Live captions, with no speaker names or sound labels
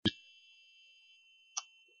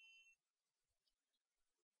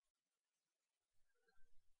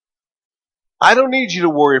I don't need you to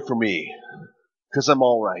worry for me because I'm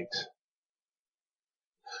all right.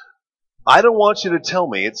 I don't want you to tell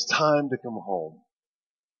me it's time to come home.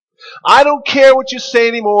 I don't care what you say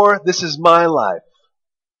anymore. This is my life.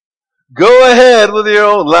 Go ahead with your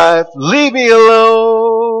own life. Leave me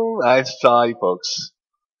alone. I saw you folks.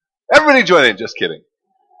 Everybody join in. Just kidding.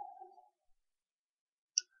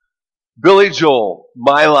 Billy Joel,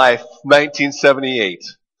 My Life, 1978.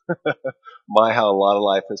 My, how a lot of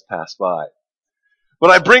life has passed by.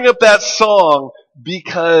 But I bring up that song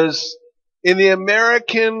because in the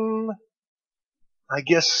American,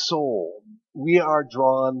 soul, we are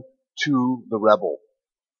drawn to the rebel.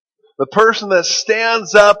 The person that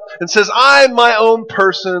stands up and says, I'm my own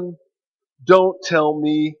person. Don't tell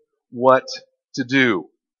me what to do.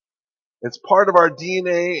 It's part of our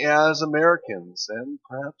DNA as Americans and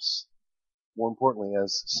perhaps more importantly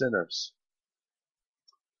as sinners.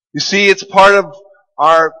 You see, it's part of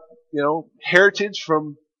our, heritage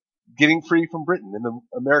from getting free from Britain in the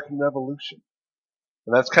American Revolution.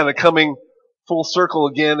 And that's kind of coming full circle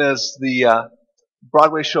again as the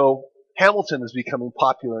Broadway show Hamilton is becoming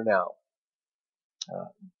popular now.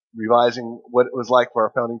 Revising what it was like for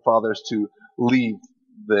our founding fathers to leave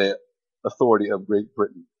the authority of Great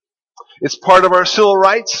Britain. It's part of our civil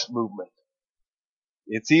rights movement.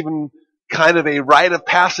 It's even kind of a rite of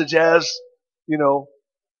passage as,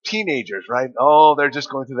 teenagers, right? Oh, they're just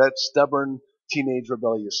going through that stubborn teenage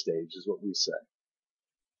rebellious stage is what we say.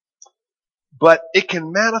 But it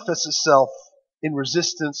can manifest itself in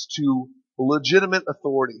resistance to legitimate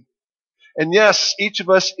authority. And yes, each of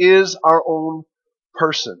us is our own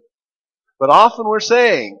person. But often we're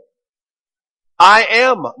saying, I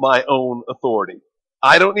am my own authority.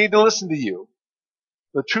 I don't need to listen to you.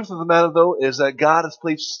 The truth of the matter, though, is that God has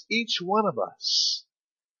placed each one of us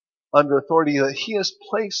under authority that He has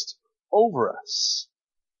placed over us.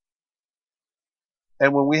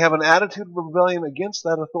 And when we have an attitude of rebellion against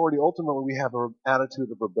that authority, ultimately we have an attitude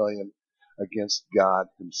of rebellion against God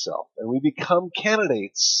Himself. And we become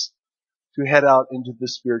candidates to head out into the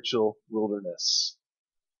spiritual wilderness.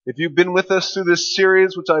 If you've been with us through this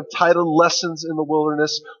series, which I've titled Lessons in the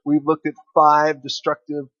Wilderness, we've looked at 5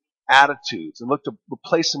 destructive attitudes and looked to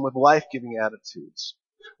replace them with life-giving attitudes.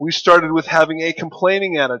 We started with having a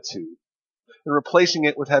complaining attitude and replacing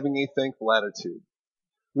it with having a thankful attitude.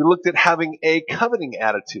 We looked at having a coveting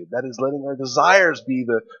attitude, that is letting our desires be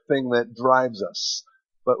the thing that drives us,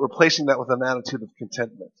 but replacing that with an attitude of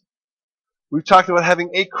contentment. We've talked about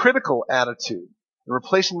having a critical attitude and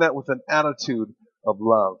replacing that with an attitude of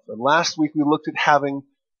love. And last week we looked at having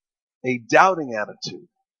a doubting attitude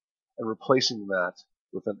and replacing that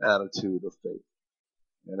with an attitude of faith.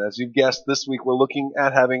 And as you've guessed, this week we're looking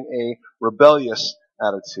at having a rebellious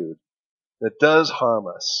attitude that does harm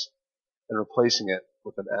us and replacing it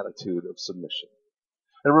with an attitude of submission.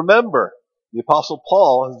 And remember, the Apostle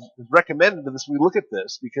Paul has recommended us we look at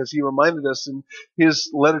this because he reminded us in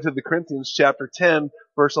his letter to the Corinthians, chapter 10,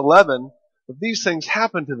 verse 11, that these things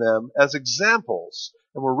happened to them as examples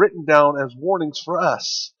and were written down as warnings for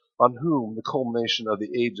us, on whom the culmination of the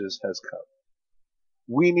ages has come.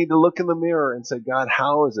 We need to look in the mirror and say, God,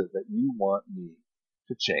 how is it that you want me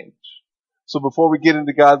to change? So before we get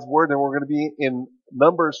into God's Word, and we're going to be in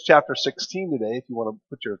Numbers chapter 16 today, if you want to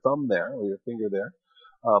put your thumb there or your finger there,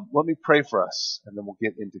 let me pray for us, and then we'll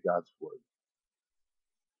get into God's Word.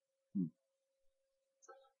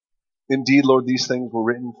 Indeed, Lord, these things were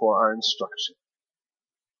written for our instruction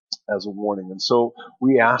as a warning. And so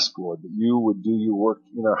we ask, Lord, that you would do your work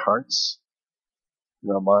in our hearts,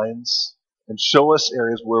 in our minds, and show us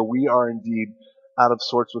areas where we are indeed out of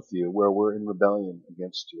sorts with you, where we're in rebellion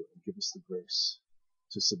against you, and give us the grace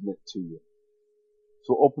to submit to you.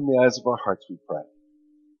 So open the eyes of our hearts, we pray,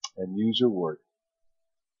 and use your word.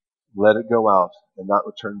 Let it go out and not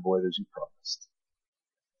return void as you promised.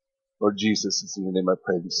 Lord Jesus, it's in your name I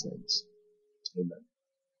pray these things. Amen.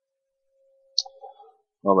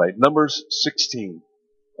 All right, Numbers 16.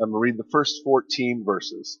 I'm going to read the first 14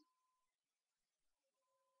 verses.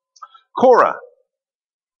 Korah,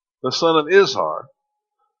 the son of Izhar,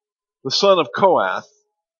 the son of Kohath,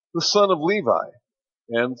 the son of Levi,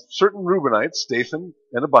 and certain Reubenites, Dathan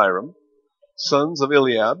and Abiram, sons of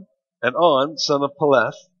Eliab, and On, son of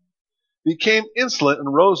Peleth, became insolent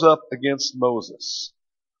and rose up against Moses.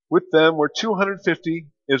 With them were 250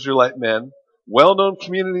 Israelite men, well-known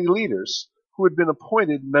community leaders, who had been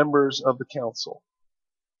appointed members of the council.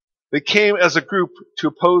 They came as a group to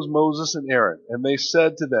oppose Moses and Aaron, and they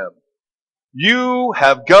said to them, "You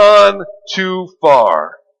have gone too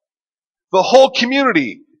far. The whole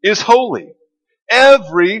community is holy,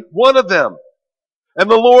 every one of them,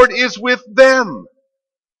 and the Lord is with them.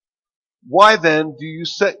 Why then do you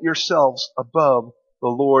set yourselves above the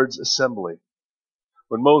Lord's assembly?"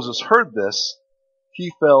 When Moses heard this,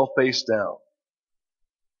 he fell face down.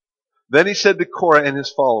 Then he said to Korah and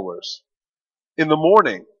his followers, "In the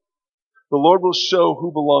morning, the Lord will show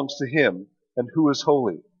who belongs to him and who is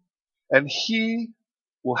holy, and he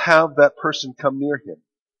will have that person come near him.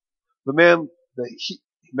 The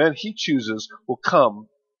man he chooses will come,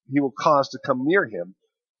 he will cause to come near him.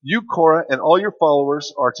 You, Korah, and all your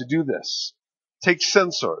followers are to do this. Take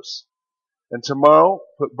censers, and tomorrow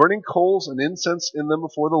put burning coals and incense in them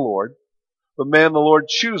before the Lord. The man the Lord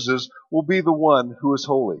chooses will be the one who is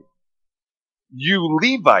holy. You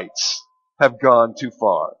Levites have gone too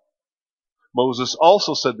far." Moses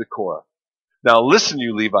also said to Korah, "Now listen,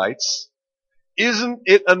 you Levites, isn't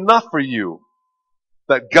it enough for you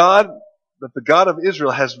that the God of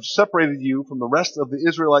Israel has separated you from the rest of the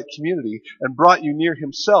Israelite community and brought you near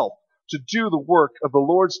himself to do the work of the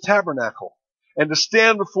Lord's tabernacle and to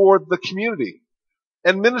stand before the community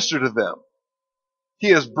and minister to them? He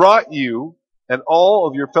has brought you and all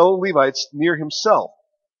of your fellow Levites near himself,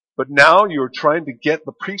 but now you are trying to get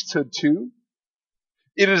the priesthood too?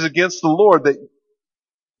 It is against the Lord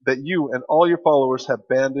that you and all your followers have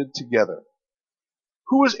banded together.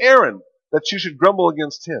 Who is Aaron that you should grumble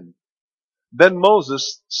against him?" Then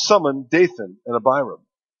Moses summoned Dathan and Abiram,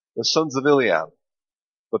 the sons of Eliab.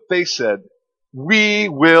 But they said, "We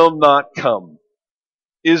will not come.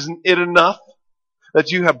 Isn't it enough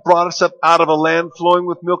that you have brought us up out of a land flowing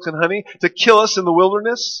with milk and honey to kill us in the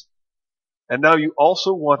wilderness? And now you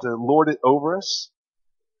also want to lord it over us?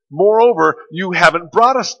 Moreover, you haven't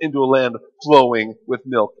brought us into a land flowing with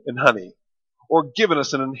milk and honey, or given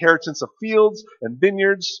us an inheritance of fields and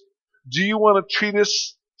vineyards. Do you want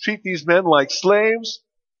to treat these men like slaves?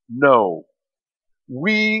 No,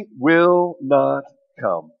 we will not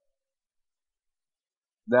come."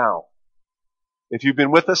 Now, if you've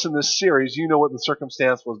been with us in this series, you know what the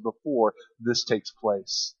circumstance was before this takes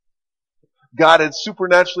place. God had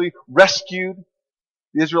supernaturally rescued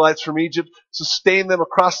the Israelites from Egypt, sustained them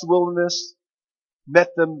across the wilderness,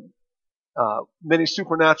 met them many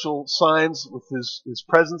supernatural signs with his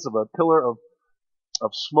presence of a pillar of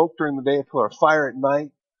smoke during the day, a pillar of fire at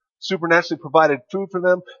night, supernaturally provided food for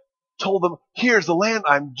them, told them, "Here's the land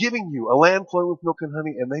I'm giving you, a land flowing with milk and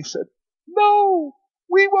honey." And they said, "No,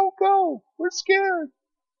 we won't go. We're scared."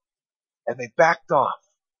 And they backed off.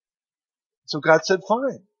 So God said,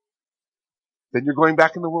 "Fine. Then you're going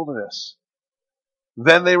back in the wilderness."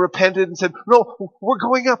 Then they repented and said, "No, we're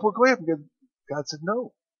going up. We're going up." And God said,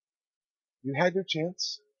 "No. You had your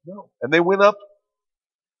chance. No." And they went up.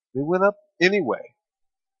 They went up anyway,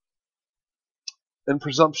 in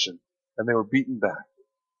presumption, and they were beaten back.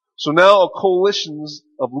 So now a coalition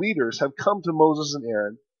of leaders have come to Moses and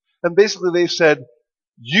Aaron, and basically they've said,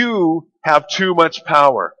 "You have too much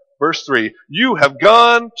power." Verse 3, "You have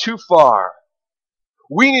gone too far.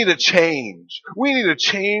 We need a change. We need a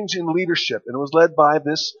change in leadership." And it was led by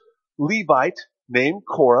this Levite named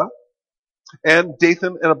Korah and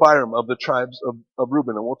Dathan and Abiram of the tribes of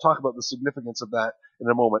Reuben. And we'll talk about the significance of that in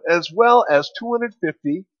a moment, as well as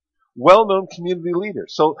 250 well-known community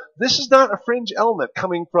leaders. So this is not a fringe element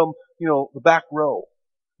coming from, the back row.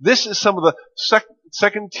 This is some of the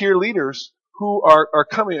second-tier leaders who are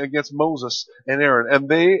coming against Moses and Aaron, and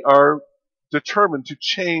they are determined to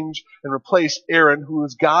change and replace Aaron, who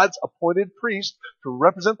is God's appointed priest to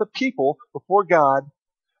represent the people before God,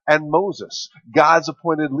 and Moses, God's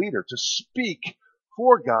appointed leader to speak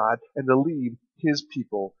for God and to lead his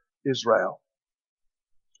people, Israel.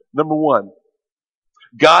 Number one,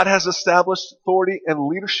 God has established authority and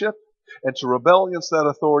leadership, and to rebel against that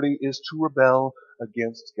authority is to rebel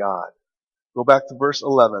against God. Go back to verse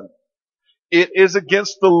 11. It is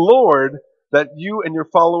against the Lord that you and your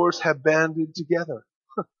followers have banded together.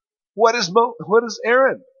 What is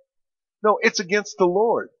Aaron? No, it's against the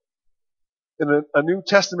Lord. And a New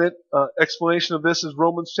Testament explanation of this is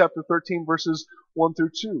Romans chapter 13, verses 1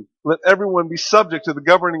 through 2. "Let everyone be subject to the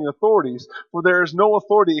governing authorities, for there is no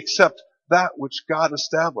authority except that which God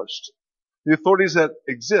established. The authorities that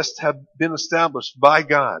exist have been established by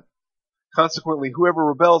God. Consequently, whoever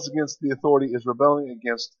rebels against the authority is rebelling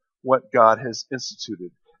against what God has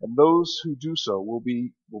instituted. And those who do so will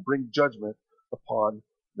bring judgment upon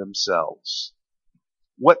themselves."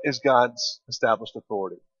 What is God's established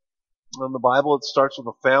authority? In the Bible, it starts with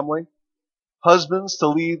a family. Husbands to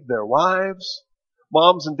lead their wives.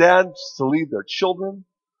 Moms and dads to lead their children.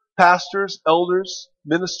 Pastors, elders,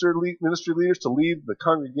 ministry leaders to lead the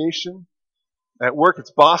congregation. At work,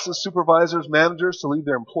 it's bosses, supervisors, managers to lead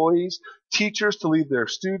their employees. Teachers to lead their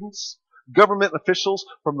students. Government officials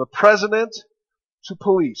from the president to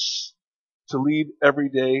police. to lead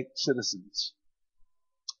everyday citizens.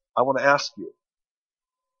 I want to ask you,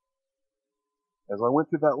 as I went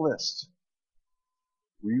through that list,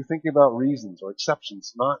 were you thinking about reasons or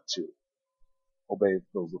exceptions not to obey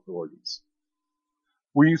those authorities?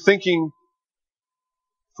 Were you thinking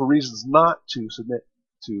for reasons not to submit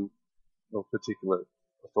to those particular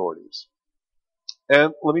authorities?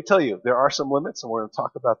 And let me tell you, there are some limits, and we're going to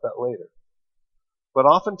talk about that later. But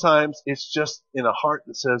oftentimes, it's just in a heart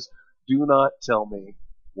that says, do not tell me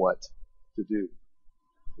what to do.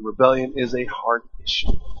 Rebellion is a heart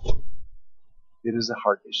issue. It is a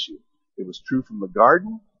heart issue. It was true from the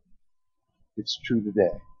garden. It's true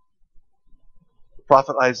today. The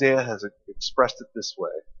prophet Isaiah has expressed it this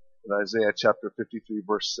way. In Isaiah chapter 53,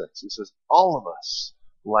 verse 6, he says, all of us,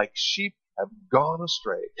 like sheep, have gone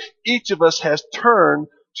astray. Each of us has turned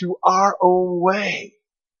to our own way.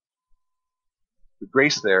 The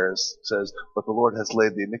grace there says, but the Lord has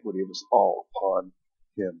laid the iniquity of us all upon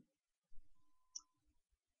him.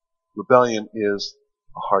 Rebellion is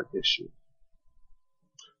a heart issue.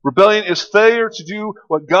 Rebellion is failure to do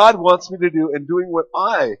what God wants me to do and doing what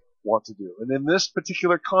I want to do. And in this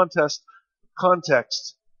particular context,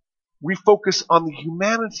 we focus on the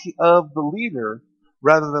humanity of the leader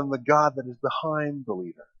rather than the God that is behind the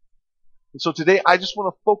leader. And so today I just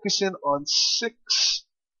want to focus in on 6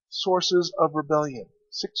 sources of rebellion.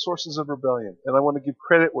 6 sources of rebellion. And I want to give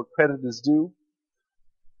credit where credit is due.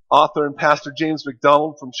 Author and pastor James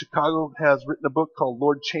MacDonald from Chicago has written a book called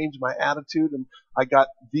Lord, Change My Attitude, and I got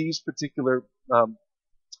these particular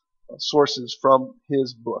sources from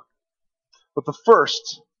his book. But the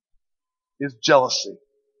first is jealousy.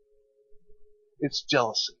 It's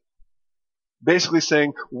jealousy. Basically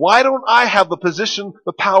saying, why don't I have the position,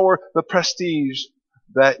 the power, the prestige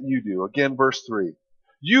that you do? Again, verse 3.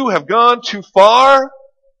 You have gone too far.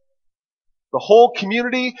 The whole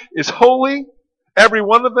community is holy, every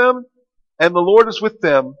one of them, and the Lord is with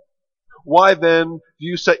them. Why then do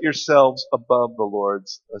you set yourselves above the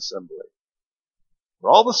Lord's assembly?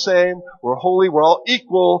 We're all the same, we're holy, we're all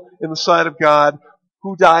equal in the sight of God.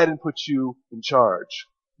 Who died and put you in charge?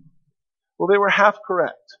 Well, they were half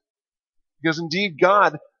correct. Because indeed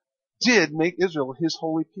God did make Israel his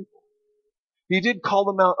holy people. He did call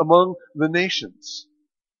them out among the nations.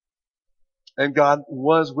 And God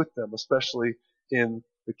was with them, especially in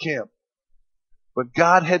the camp. But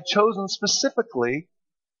God had chosen specifically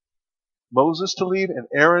Moses to lead and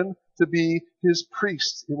Aaron to be his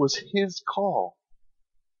priest. It was his call.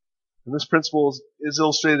 And this principle is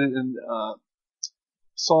illustrated in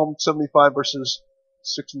Psalm 75 verses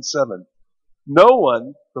 6 and 7. No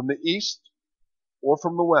one from the east or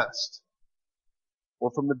from the west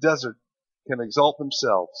or from the desert can exalt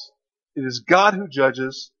themselves. It is God who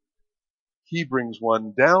judges. He brings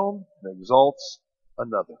one down and exalts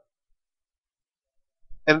another.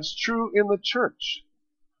 And it's true in the church,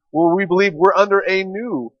 where we believe we're under a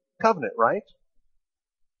new covenant, right?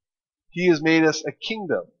 He has made us a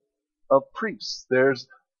kingdom of priests.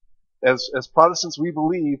 As Protestants, we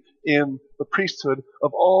believe in the priesthood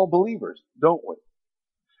of all believers, don't we?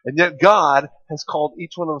 And yet God has called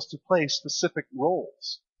each one of us to play specific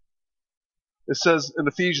roles. It says in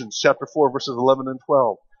Ephesians chapter 4, verses 11 and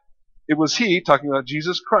 12, it was He, talking about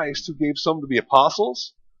Jesus Christ, who gave some to be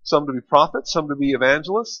apostles, some to be prophets, some to be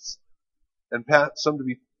evangelists, and some to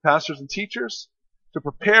be pastors and teachers, to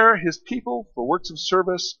prepare His people for works of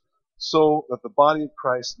service so that the body of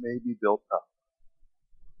Christ may be built up.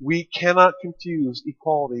 We cannot confuse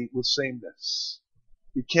equality with sameness.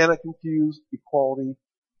 We cannot confuse equality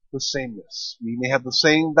with sameness. We may have the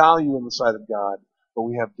same value in the sight of God, but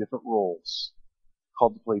we have different roles,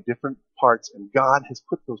 called to play different parts, and God has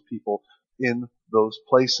put those people in those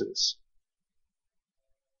places.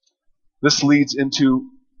 This leads into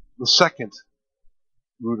the second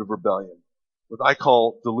root of rebellion, what I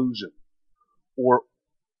call delusion, or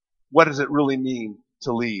what does it really mean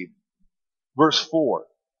to lead? Verse 4.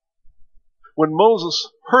 When Moses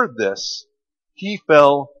heard this, he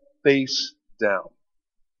fell face down.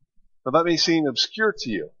 Now that may seem obscure to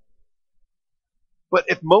you, but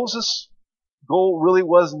if Moses' goal really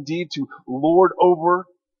was indeed to lord over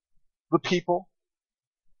the people,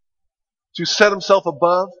 to set himself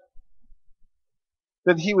above,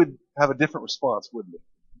 then he would have a different response, wouldn't he?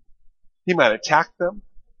 He might attack them.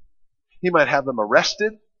 He might have them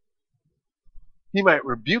arrested. He might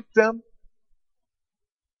rebuke them.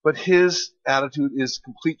 But his attitude is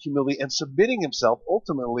complete humility and submitting himself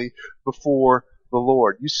ultimately before the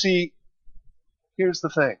Lord. You see, here's the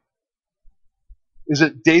thing. Is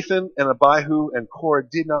that Dathan and Abihu and Korah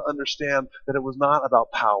did not understand that it was not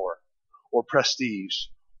about power or prestige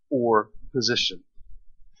or position.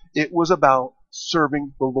 It was about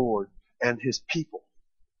serving the Lord and his people.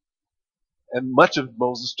 And much of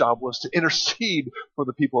Moses' job was to intercede for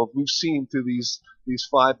the people, as we've seen through these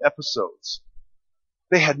 5 episodes.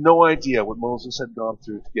 They had no idea what Moses had gone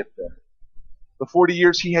through to get there. The 40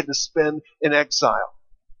 years he had to spend in exile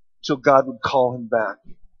till God would call him back.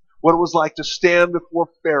 What it was like to stand before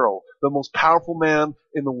Pharaoh, the most powerful man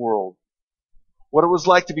in the world. What it was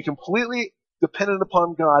like to be completely dependent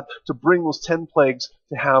upon God to bring those 10 plagues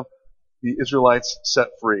to have the Israelites set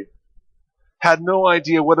free. Had no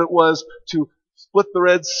idea what it was to split the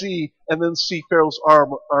Red Sea and then see Pharaoh's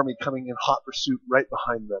army coming in hot pursuit right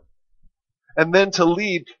behind them. And then to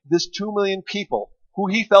lead this 2 million people who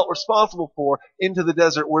he felt responsible for into the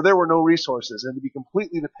desert where there were no resources, and to be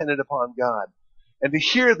completely dependent upon God. And to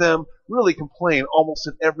hear them really complain almost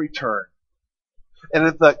at every turn. And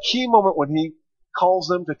at the key moment when he calls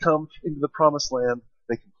them to come into the promised land,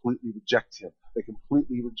 they completely reject him. They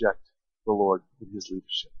completely reject the Lord in his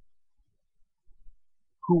leadership.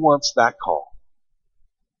 Who wants that call?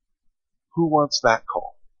 Who wants that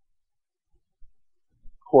call?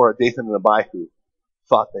 Korah, Dathan, and Abihu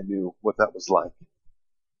thought they knew what that was like.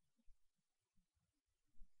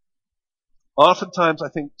 Oftentimes, I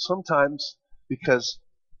think sometimes because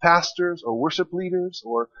pastors or worship leaders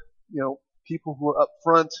or, people who are up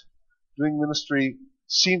front doing ministry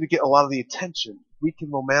seem to get a lot of the attention, we can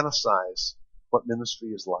romanticize what ministry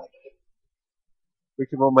is like. We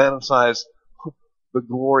can romanticize the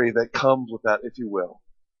glory that comes with that, if you will.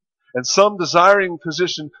 And some desiring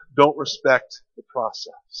position don't respect the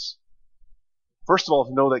process. First of all,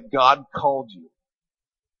 to know that God called you.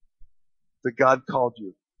 That God called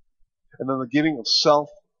you. And then the giving of self,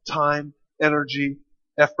 time, energy,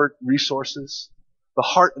 effort, resources, the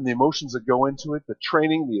heart and the emotions that go into it, the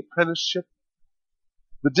training, the apprenticeship,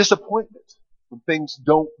 the disappointment when things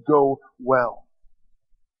don't go well,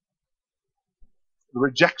 the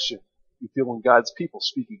rejection you feel when God's people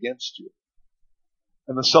speak against you,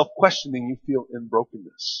 and the self-questioning you feel in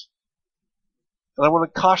brokenness. And I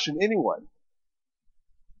want to caution anyone,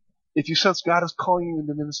 if you sense God is calling you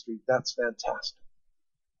into ministry, that's fantastic.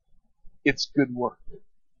 It's good work,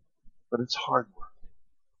 but it's hard work.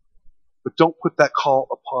 But don't put that call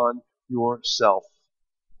upon yourself,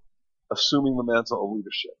 assuming the mantle of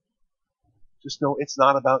leadership. Just know it's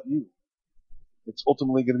not about you. It's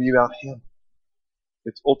ultimately going to be about him.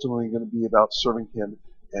 It's ultimately going to be about serving him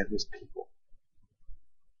and his people.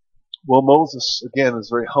 Well, Moses, again, is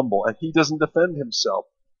very humble, and he doesn't defend himself,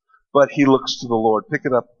 but he looks to the Lord. Pick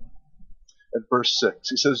it up at verse 6.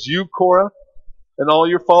 He says, "You, Korah, and all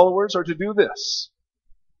your followers are to do this.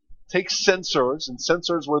 Take censers," and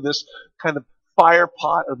censers were this kind of fire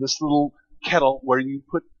pot or this little kettle where you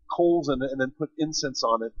put coals in it and then put incense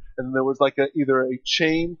on it, and there was like either a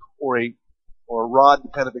chain or a rod to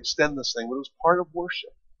kind of extend this thing, but it was part of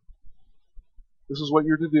worship. This is what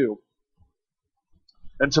you're to do.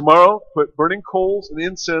 "And tomorrow put burning coals and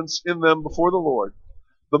incense in them before the Lord.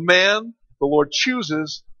 The man the Lord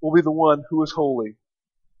chooses will be the one who is holy,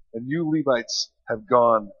 and you Levites have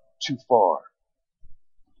gone too far."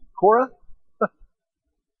 Korah,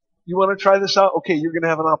 you want to try this out? Okay, you're going to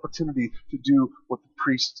have an opportunity to do what the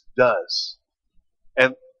priest does.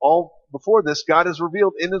 And all before this, God has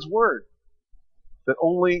revealed in his word that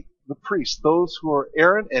only the priests, those who are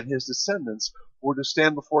Aaron and his descendants, were to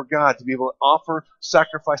stand before God, to be able to offer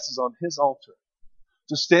sacrifices on his altar,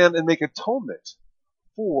 to stand and make atonement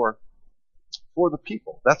for the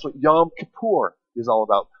people. That's what Yom Kippur is all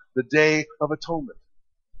about, the Day of Atonement.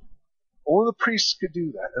 Only the priests could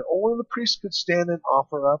do that, and only the priests could stand and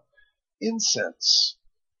offer up incense.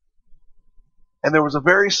 And there was a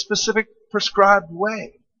very specific prescribed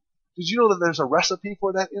way. Did you know that there's a recipe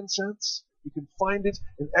for that incense? You can find it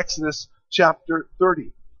in Exodus chapter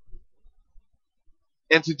 30.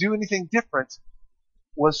 And to do anything different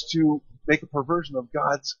was to make a perversion of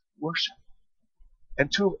God's worship.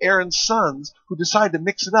 And 2 of Aaron's sons, who decided to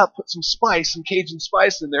mix it up, put some spice, some Cajun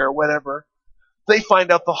spice in there or whatever, they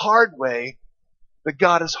find out the hard way that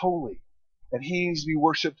God is holy. And he needs to be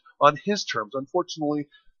worshipped on his terms. Unfortunately,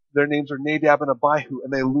 their names are Nadab and Abihu,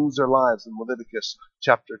 and they lose their lives in Leviticus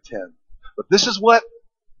chapter 10. But this is what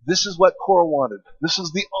Korah wanted. This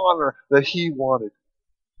is the honor that he wanted.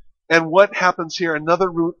 And what happens here, another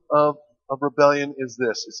root of rebellion is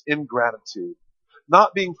this, is ingratitude.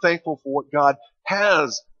 Not being thankful for what God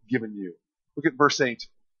has given you. Look at verse 8.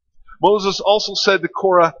 "Moses also said to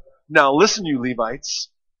Korah, 'Now listen, you Levites.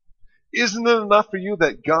 Isn't it enough for you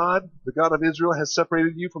that God, the God of Israel, has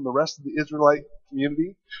separated you from the rest of the Israelite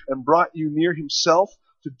community and brought you near himself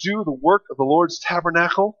to do the work of the Lord's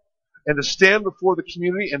tabernacle and to stand before the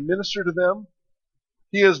community and minister to them?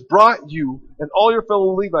 He has brought you and all your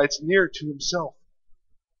fellow Levites near to himself.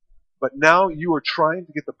 But now you are trying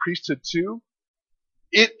to get the priesthood too?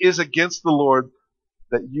 It is against the Lord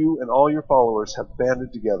that you and all your followers have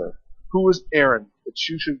banded together. Who is Aaron that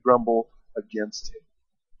you should grumble against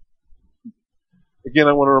him? Again,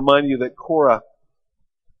 I want to remind you that Korah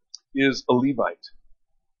is a Levite.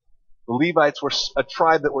 The Levites were a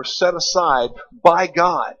tribe that were set aside by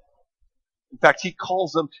God. In fact, he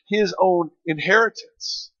calls them his own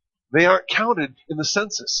inheritance. They aren't counted in the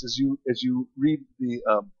census as you read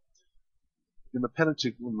in the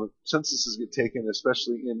Pentateuch when the censuses get taken,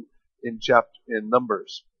 especially in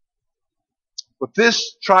Numbers. But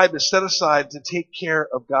this tribe is set aside to take care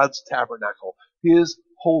of God's tabernacle, his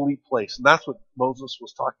holy place. And that's what Moses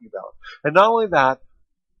was talking about. And not only that,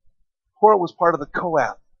 Korah was part of the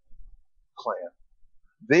Kohath clan.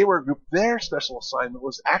 They were a group, their special assignment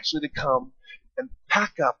was actually to come and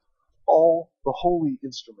pack up all the holy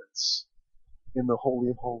instruments in the Holy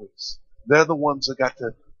of Holies. They're the ones that got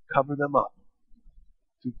to cover them up,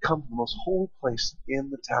 to come to the most holy place in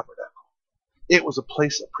the tabernacle. It was a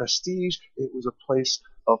place of prestige. It was a place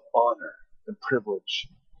of honor and privilege.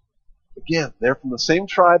 Again, they're from the same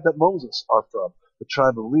tribe that Moses are from, the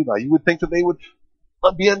tribe of Levi. You would think that they would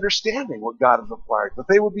be understanding what God has required, that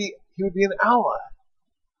he would be an ally.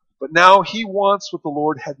 But now he wants what the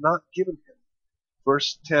Lord had not given him.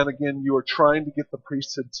 Verse 10 again, you are trying to get the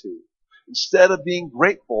priesthood too. Instead of being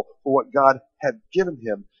grateful for what God had given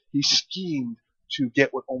him, he schemed to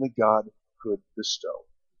get what only God could bestow.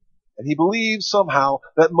 And he believes somehow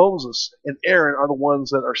that Moses and Aaron are the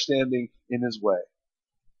ones that are standing in his way.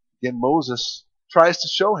 Again, Moses tries to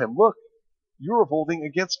show him, look, you're revolting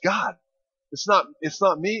against God. It's not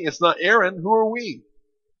me, it's not Aaron, who are we?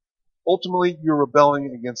 Ultimately, you're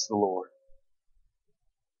rebelling against the Lord.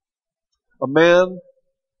 A man,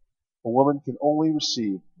 a woman can only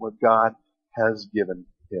receive what God has given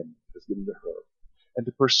him, has given to her. And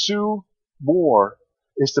to pursue more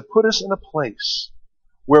is to put us in a place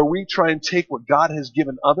where we try and take what God has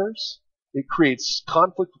given others. It creates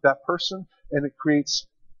conflict with that person, and it creates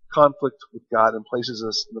conflict with God and places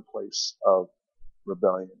us in a place of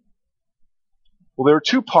rebellion. Well, there are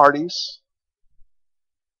two parties.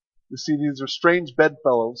 You see, these are strange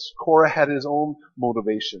bedfellows. Korah had his own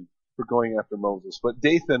motivation for going after Moses, but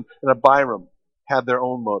Dathan and Abiram had their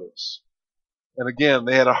own motives. And again,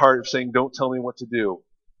 they had a heart of saying, don't tell me what to do.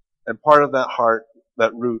 And part of that heart,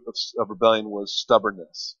 that root of rebellion, was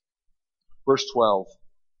stubbornness. Verse 12.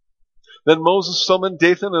 Then Moses summoned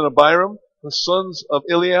Dathan and Abiram, the sons of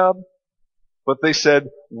Eliab, but they said,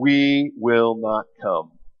 we will not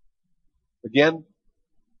come. Again,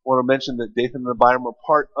 I want to mention that Dathan and Abiram are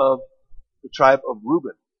part of the tribe of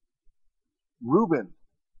Reuben. Reuben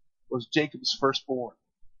was Jacob's firstborn.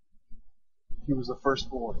 He was the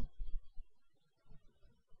firstborn.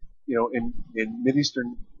 You know, in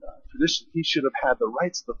Mideastern tradition, he should have had the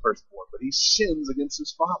rights of the firstborn, but he sins against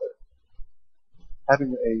his father,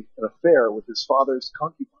 having an affair with his father's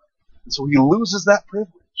concubine. And so he loses that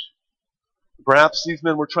privilege. Perhaps these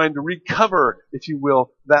men were trying to recover, if you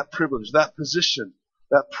will, that privilege, that position,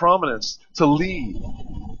 that prominence to lead.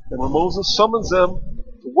 And when Moses summons them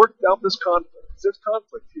to work out this conflict, there's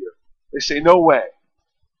conflict here. They say, no way.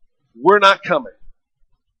 We're not coming.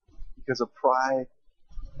 Because of pride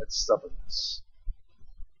and stubbornness.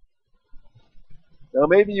 Now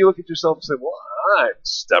maybe you look at yourself and say, well, I'm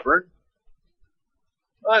stubborn.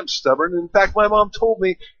 I'm stubborn. In fact, my mom told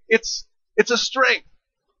me it's a strength.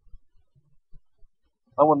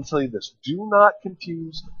 I want to tell you this. Do not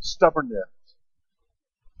confuse stubbornness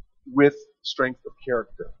with strength of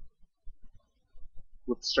character,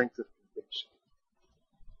 with strength of conviction.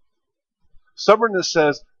 Stubbornness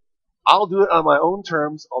says, I'll do it on my own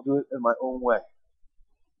terms, I'll do it in my own way.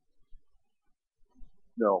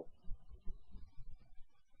 No.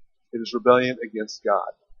 It is rebellion against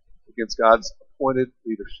God, against God's appointed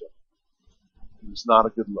leadership. It's not a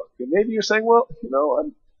good look. And maybe you're saying, well, you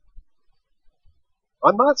know,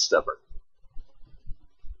 I'm not stubborn.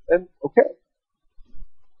 And okay.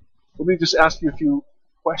 Let me just ask you a few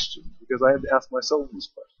questions, because I had to ask myself these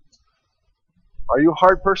questions. Are you a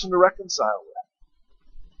hard person to reconcile with?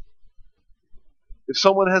 If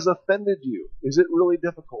someone has offended you, is it really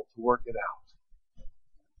difficult to work it out?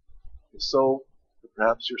 If so,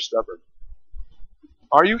 perhaps you're stubborn.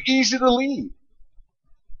 Are you easy to lead?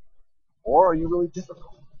 Or are you really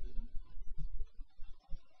difficult?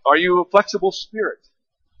 Are you a flexible spirit?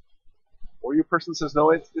 Or you a person says, no,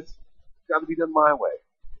 it's got to be done my way.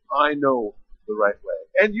 I know the right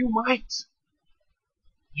way. And you might.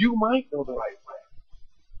 You might know the right way.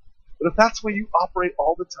 But if that's the way you operate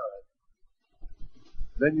all the time,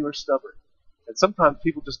 then you are stubborn. And sometimes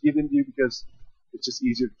people just give in to you because it's just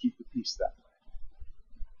easier to keep the peace that way.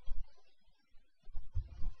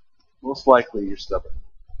 Most likely you're stubborn.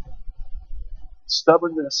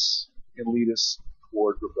 Stubbornness can lead us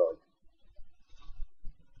toward rebellion.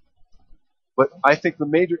 But I think the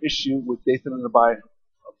major issue with Dathan and Abiram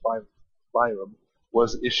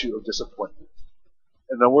was the issue of disappointment.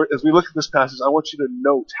 And now as we look at this passage, I want you to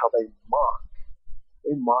note how they mock.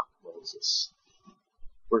 They mock Moses.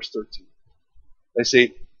 Verse 13. They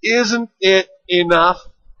say, "Isn't it enough?"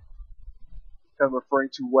 Kind of referring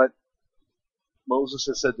to what Moses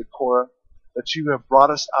has said to Korah, that you have brought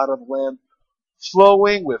us out of land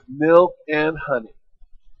flowing with milk and honey.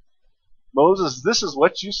 Moses, this is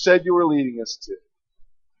what you said you were leading us to.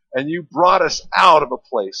 And you brought us out of a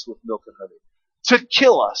place with milk and honey to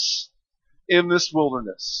kill us in this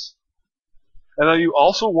wilderness. And now you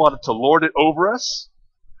also wanted to lord it over us?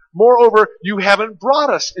 Moreover, you haven't brought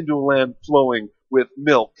us into a land flowing with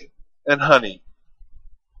milk and honey,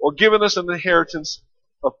 or given us an inheritance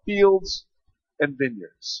of fields and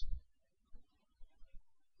vineyards.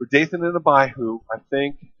 For Dathan and Abihu, I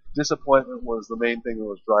think disappointment was the main thing that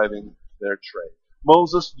was driving their trade.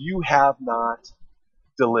 Moses, you have not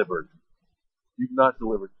delivered. You've not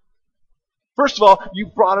delivered. First of all, you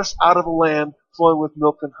brought us out of a land flowing with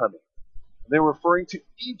milk and honey. They were referring to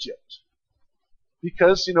Egypt.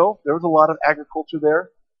 Because, there was a lot of agriculture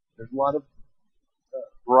there. There's a lot of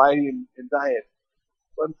variety in diet.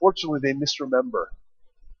 But unfortunately, they misremember.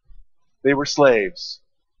 They were slaves.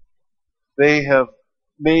 They have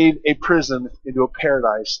made a prison into a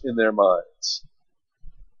paradise in their minds.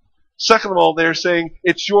 Second of all, they're saying,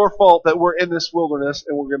 it's your fault that we're in this wilderness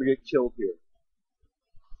and we're going to get killed here.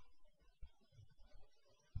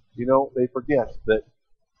 They forget that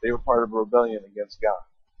they were part of a rebellion against God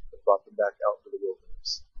that brought them back out to the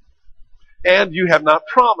wilderness. And you have not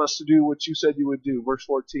promised to do what you said you would do. Verse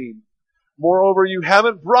 14. Moreover, you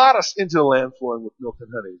haven't brought us into a land flowing with milk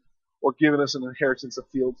and honey, or given us an inheritance of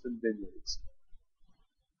fields and vineyards.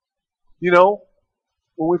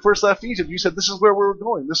 When we first left Egypt, you said this is where we were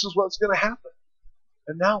going. This is what's going to happen.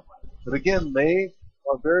 And now what? But again, they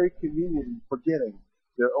are very convenient in forgetting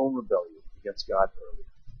their own rebellion against God earlier,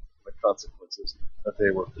 the consequences that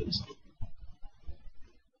they were facing.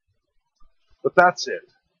 But that's it.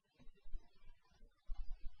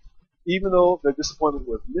 Even though their disappointment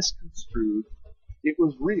was misconstrued, it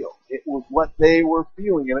was real. It was what they were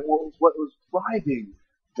feeling, and it was what was driving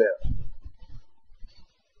them.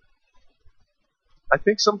 I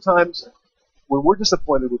think sometimes when we're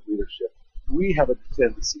disappointed with leadership, we have a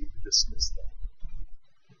tendency to dismiss them.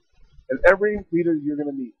 And every leader you're going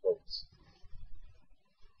to meet, folks,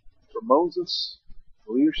 for Moses,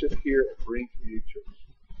 the leadership here at Berean Community Church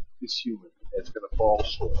is human. It's going to fall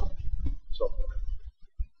short somewhere.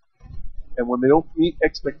 And when they don't meet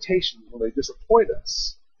expectations, when they disappoint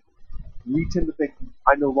us, we tend to think,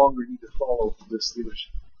 I no longer need to follow this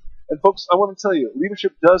leadership. And folks, I want to tell you,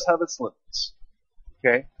 leadership does have its limits.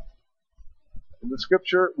 Okay? In the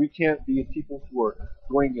scripture, we can't be people who are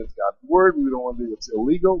going against God's word. We don't want to do what's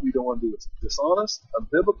illegal. We don't want to do what's dishonest,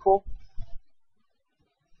 unbiblical.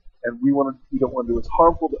 And we don't want to do what's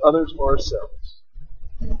harmful to others or ourselves.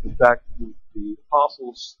 In fact, the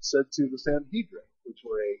apostles said to the Sanhedrin, which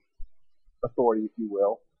were a authority, if you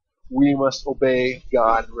will, we must obey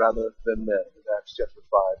God rather than men, in Acts chapter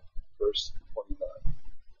 5, verse 29.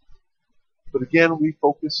 But again, we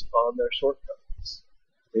focus on their shortcomings.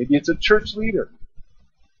 Maybe it's a church leader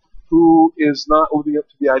who is not living up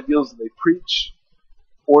to the ideals that they preach,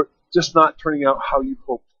 or just not turning out how you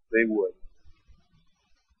hoped they would.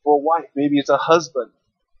 For a wife, maybe it's a husband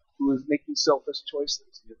who is making selfish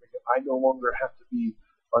choices. You're thinking, I no longer have to be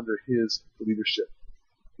under his leadership,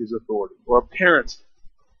 his authority. Or a parent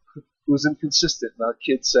who is inconsistent, and our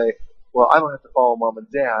kids say, well, I don't have to follow mom and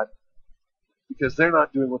dad because they're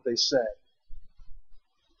not doing what they say.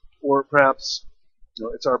 Or perhaps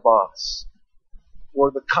it's our boss,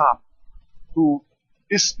 or the cop who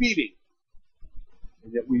is speeding,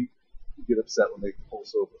 and yet we get upset when they pull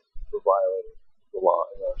us over for violating the law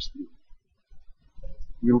in our speed.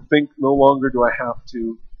 We think no longer do I have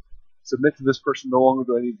to submit to this person, no longer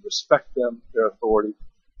do I need to respect them, their authority.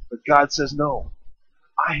 But God says, no,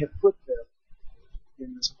 I have put them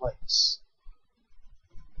in this place.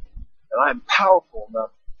 And I am powerful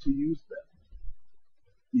enough to use them,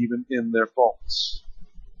 even in their faults.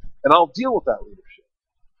 And I'll deal with that leadership.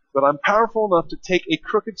 But I'm powerful enough to take a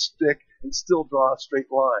crooked stick and still draw a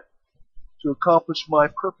straight line to accomplish my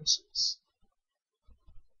purposes.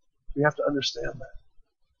 We have to understand that.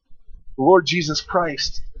 The Lord Jesus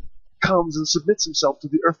Christ comes and submits himself to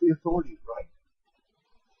the earthly authorities, right?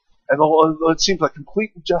 And although it seems like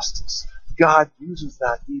complete injustice, God uses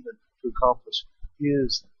that even to accomplish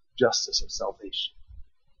His justice of salvation.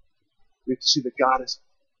 We have to see that God is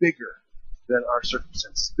bigger than our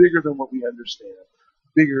circumstances, bigger than what we understand,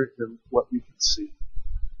 bigger than what we can see.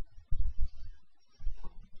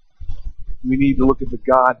 We need to look at the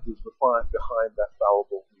God who's behind that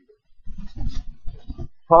fallible leader.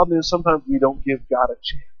 Problem is, sometimes we don't give God a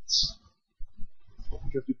chance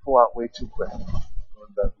because we pull out way too quick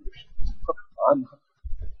on that leadership.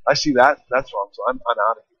 I see that. That's wrong, so I'm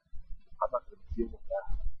out of here. I'm not going to deal with that.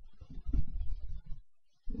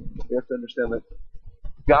 We have to understand that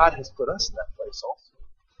God has put us in that place also.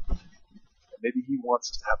 And maybe He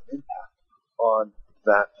wants us to have an impact on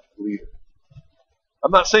that leader.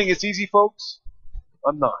 I'm not saying it's easy, folks.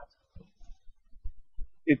 I'm not.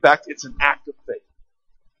 In fact, it's an act of faith.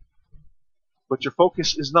 But your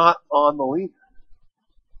focus is not on the leader.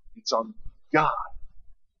 It's on God,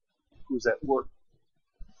 who is at work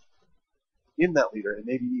in that leader, and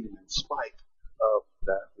maybe even in spite of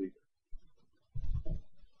that leader.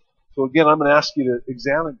 So again, I'm going to ask you to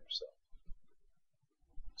examine yourself.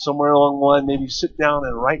 Somewhere along the line, maybe sit down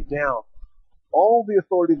and write down all the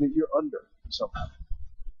authority that you're under somehow.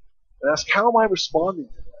 And ask, how am I responding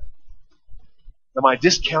to that? Am I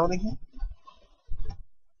discounting it?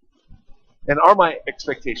 And are my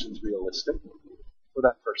expectations realistic for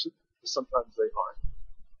that person? Because sometimes they aren't.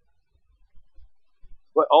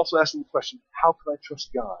 But also asking the question, how can I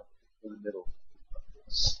trust God in the middle of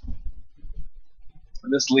this?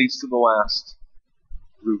 And this leads to the last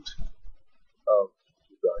root of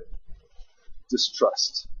rebellion.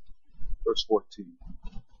 Distrust. Verse 14.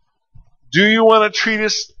 Do you want to treat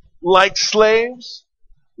us like slaves?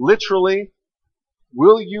 Literally,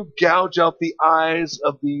 will you gouge out the eyes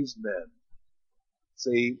of these men?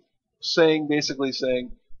 Basically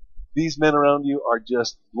saying, these men around you are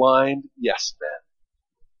just blind yes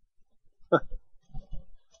men.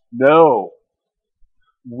 No,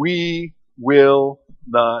 we will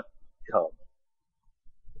not come.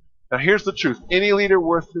 Now here's the truth. Any leader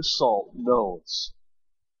worth his salt knows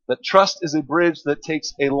that trust is a bridge that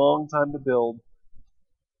takes a long time to build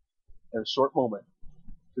and a short moment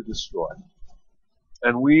to destroy.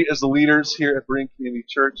 And we as the leaders here at Berean Community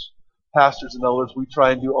Church, pastors and elders, we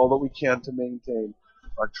try and do all that we can to maintain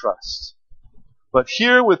our trust. But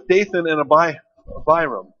here with Dathan and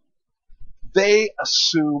Abiram, they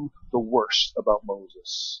assume the worst about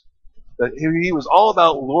Moses. That he was all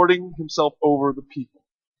about lording himself over the people.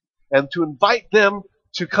 And to invite them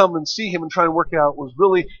to come and see him and try and work it out was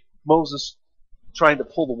really Moses trying to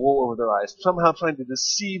pull the wool over their eyes, somehow trying to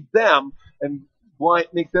deceive them and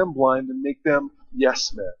make them blind and make them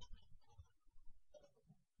yes men.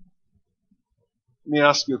 Let me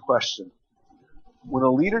ask you a question. When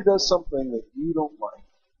a leader does something that you don't like,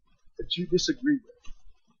 that you disagree with,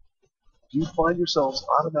 do you find yourselves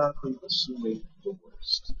automatically assuming the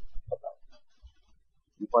worst about them?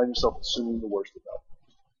 Do you find yourself assuming the worst about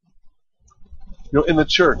them? In the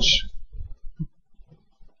church,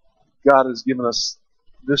 God has given us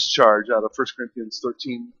this charge out of 1 Corinthians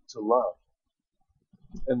 13 to love.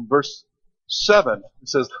 In verse 7, it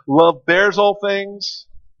says, love bears all things,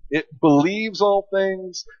 it believes all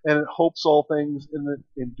things, and it hopes all things, and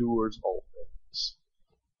it endures all things.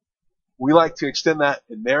 We like to extend that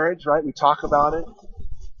in marriage, right? We talk about it.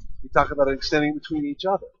 We talk about it extending between each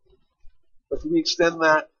other. But do we extend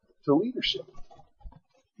that to leadership?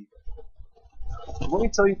 Let me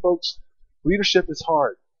tell you, folks, leadership is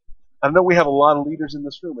hard. I know we have a lot of leaders in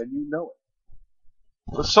this room, and you know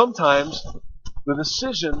it. But sometimes the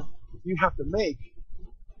decision you have to make,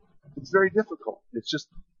 it's very difficult. It's just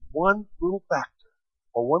one little factor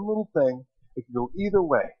or one little thing. It can go either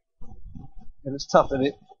way. And it's tough. And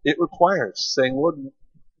it requires saying, Lord,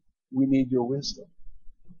 we need your wisdom.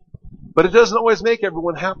 But it doesn't always make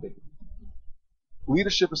everyone happy.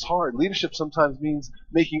 Leadership is hard. Leadership sometimes means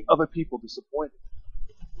making other people disappointed.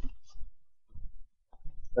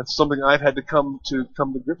 That's something I've had to come to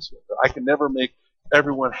grips with. I can never make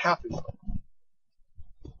everyone happy.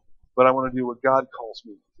 But I want to do what God calls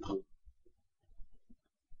me to do.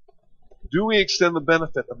 Do we extend the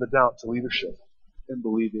benefit of the doubt to leadership in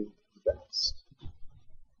believing the best?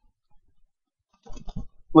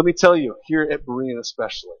 Let me tell you, here at Berean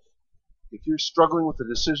especially, if you're struggling with the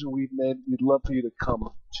decision we've made, we'd love for you to come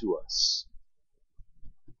to us.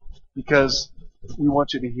 Because we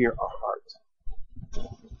want you to hear our heart.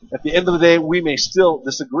 At the end of the day, we may still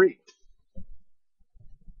disagree.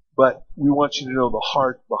 But we want you to know the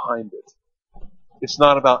heart behind it. It's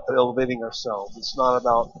not about elevating ourselves. It's not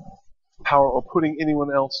about power or putting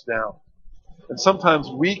anyone else down. And sometimes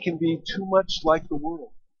we can be too much like the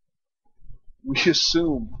world. we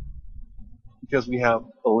assume because we have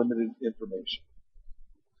a limited information.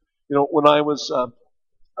 You know, when I was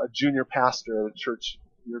a junior pastor at a church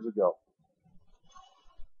years ago,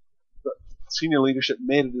 the senior leadership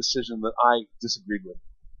made a decision that I disagreed with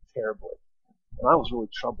terribly. And I was really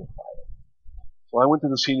troubled by it. So I went to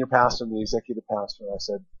the senior pastor and the executive pastor and I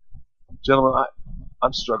said, gentlemen,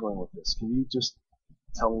 I'm struggling with this. Can you just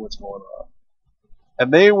tell me what's going on?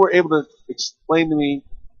 And they were able to explain to me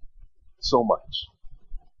so much.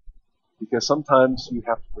 Because sometimes you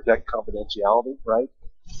have to protect confidentiality, right?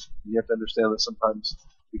 You have to understand that sometimes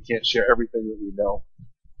we can't share everything that we know.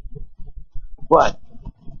 But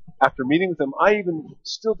after meeting with them, I even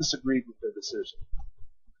still disagreed with their decision.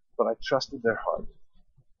 But I trusted their heart.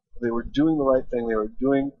 They were doing the right thing. They were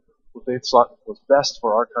doing what they thought was best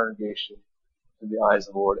for our congregation in the eyes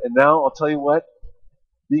of the Lord. And now, I'll tell you what,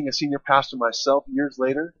 being a senior pastor myself years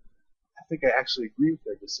later, I think I actually agree with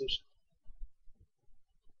their decision.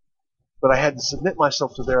 But I had to submit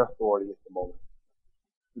myself to their authority at the moment.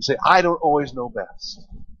 And say, I don't always know best.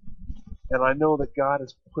 And I know that God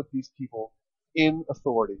has put these people in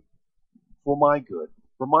authority for my good,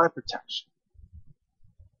 for my protection,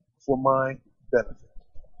 for my benefit.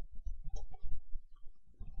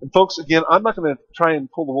 And folks, again, I'm not going to try and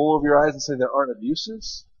pull the wool over your eyes and say there aren't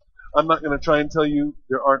abuses. I'm not going to try and tell you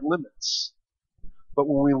there aren't limits. But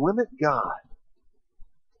when we limit God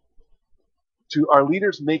to our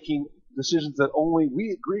leaders making decisions that only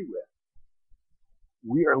we agree with,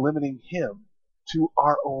 we are limiting Him to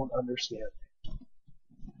our own understanding.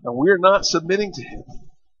 And we are not submitting to Him.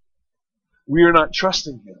 We are not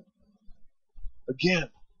trusting Him. Again,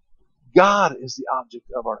 God is the object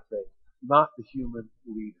of our faith, not the human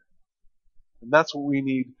leader. And that's what we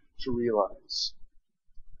need to realize.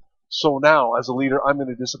 So now, as a leader, I'm going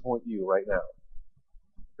to disappoint you right now.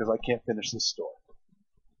 Because I can't finish this story.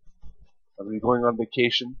 I'm going to be going on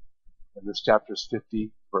vacation, and this chapter is 50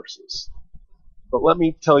 verses. But let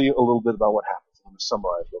me tell you a little bit about what happens. I'm going to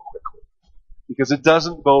summarize real quickly. Because it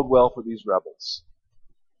doesn't bode well for these rebels.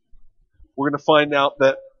 We're going to find out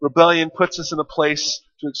that rebellion puts us in a place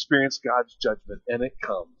to experience God's judgment. And it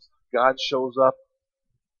comes. God shows up.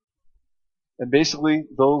 And basically,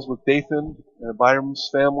 those with Dathan and Abiram's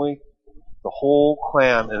family, the whole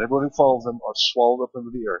clan and everyone who follows them are swallowed up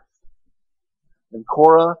into the earth. And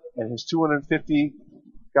Korah and his 250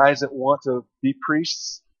 guys that want to be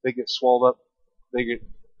priests, they get swallowed up. They get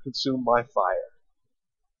consumed by fire.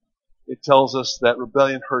 It tells us that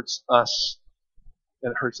rebellion hurts us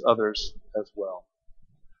and it hurts others as well.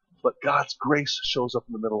 But God's grace shows up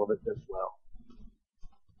in the middle of it as well.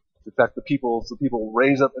 In fact, the people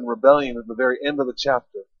raise up in rebellion at the very end of the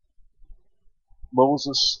chapter.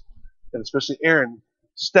 Moses, and especially Aaron,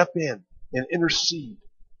 step in and intercede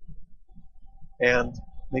and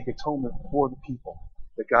make atonement for the people.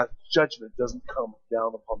 That God's judgment doesn't come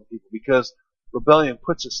down upon the people. Because rebellion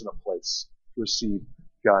puts us in a place to receive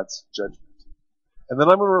God's judgment. And then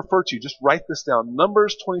I'm going to refer to you, just write this down,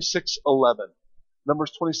 Numbers 26:11.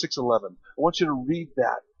 Numbers 26:11. I want you to read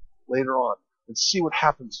that later on and see what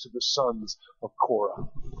happens to the sons of Korah.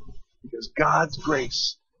 Because God's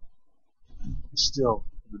grace is still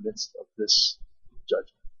in the midst of this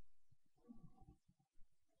judgment.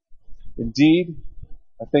 Indeed,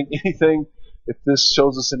 I think if this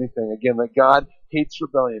shows us anything, again, that God hates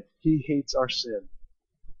rebellion. He hates our sin.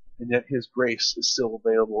 And yet His grace is still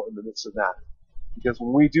available in the midst of that. Because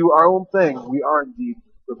when we do our own thing, we are indeed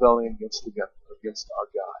rebelling against our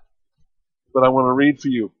God. But I want to read for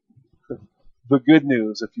you the good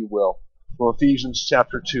news, if you will, from Ephesians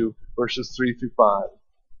chapter 2, verses 3 through 5.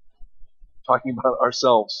 Talking about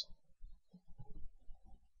ourselves.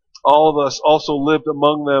 All of us also lived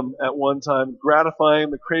among them at one time,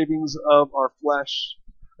 gratifying the cravings of our flesh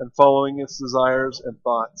and following its desires and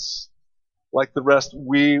thoughts. Like the rest,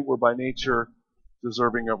 we were by nature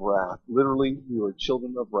deserving of wrath. Literally, we were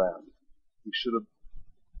children of wrath. We should have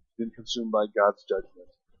been consumed by God's judgment.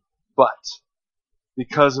 But,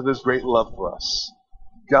 because of His great love for us,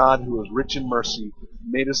 God, who is rich in mercy,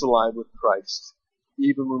 made us alive with Christ,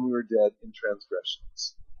 even when we were dead in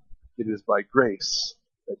transgressions. It is by grace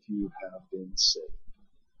that you have been saved.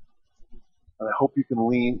 And I hope you can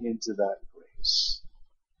lean into that grace,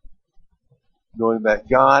 knowing that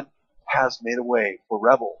God has made a way for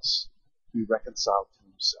rebels to be reconciled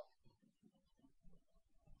to Himself.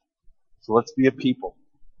 So let's be a people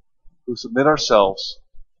who submit ourselves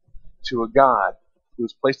to a God who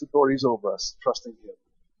has placed authorities over us, trusting Him.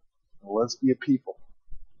 And let's be a people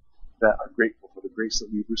that are grateful for the grace that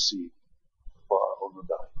we've received for our own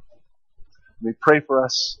rebellion. Let me pray for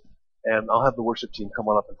us, and I'll have the worship team come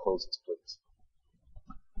on up and close this, please.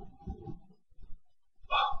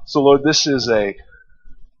 So, Lord, this is a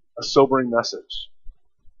sobering message.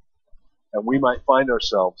 And we might find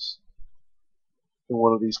ourselves in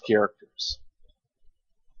one of these characters.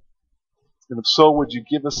 And if so, would you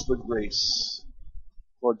give us the grace,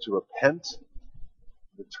 Lord, to repent,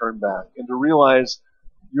 to turn back, and to realize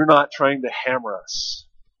you're not trying to hammer us.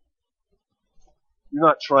 You're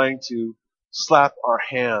not trying to slap our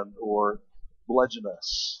hand or bludgeon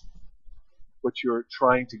us, but you're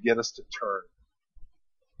trying to get us to turn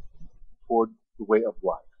toward the way of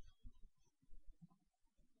life,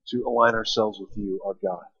 to align ourselves with you, our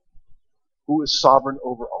God, who is sovereign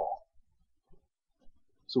over all.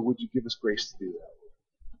 So would you give us grace to do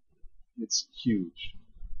that? It's huge.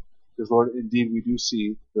 Because, Lord, indeed, we do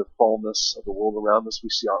see the fallness of the world around us. We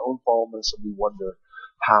see our own fallness, and we wonder,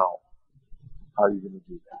 how? How are you going to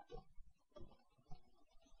do that?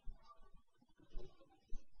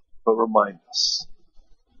 But remind us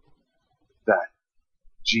that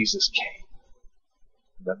Jesus came.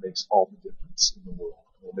 And that makes all the difference in the world.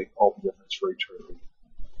 It will make all the difference for eternity.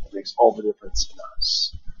 It makes all the difference in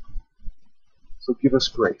us. So give us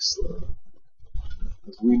grace, Lord.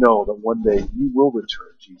 Because we know that one day you will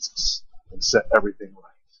return, Jesus, and set everything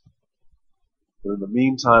right. But in the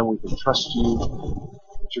meantime, we can trust you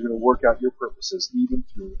that you're going to work out your purposes even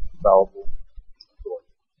through fallible authority.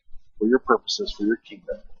 For your purposes, for your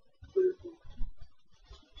kingdom, for your glory.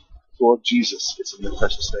 Lord Jesus, it's in your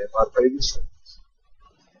precious name I pray these things.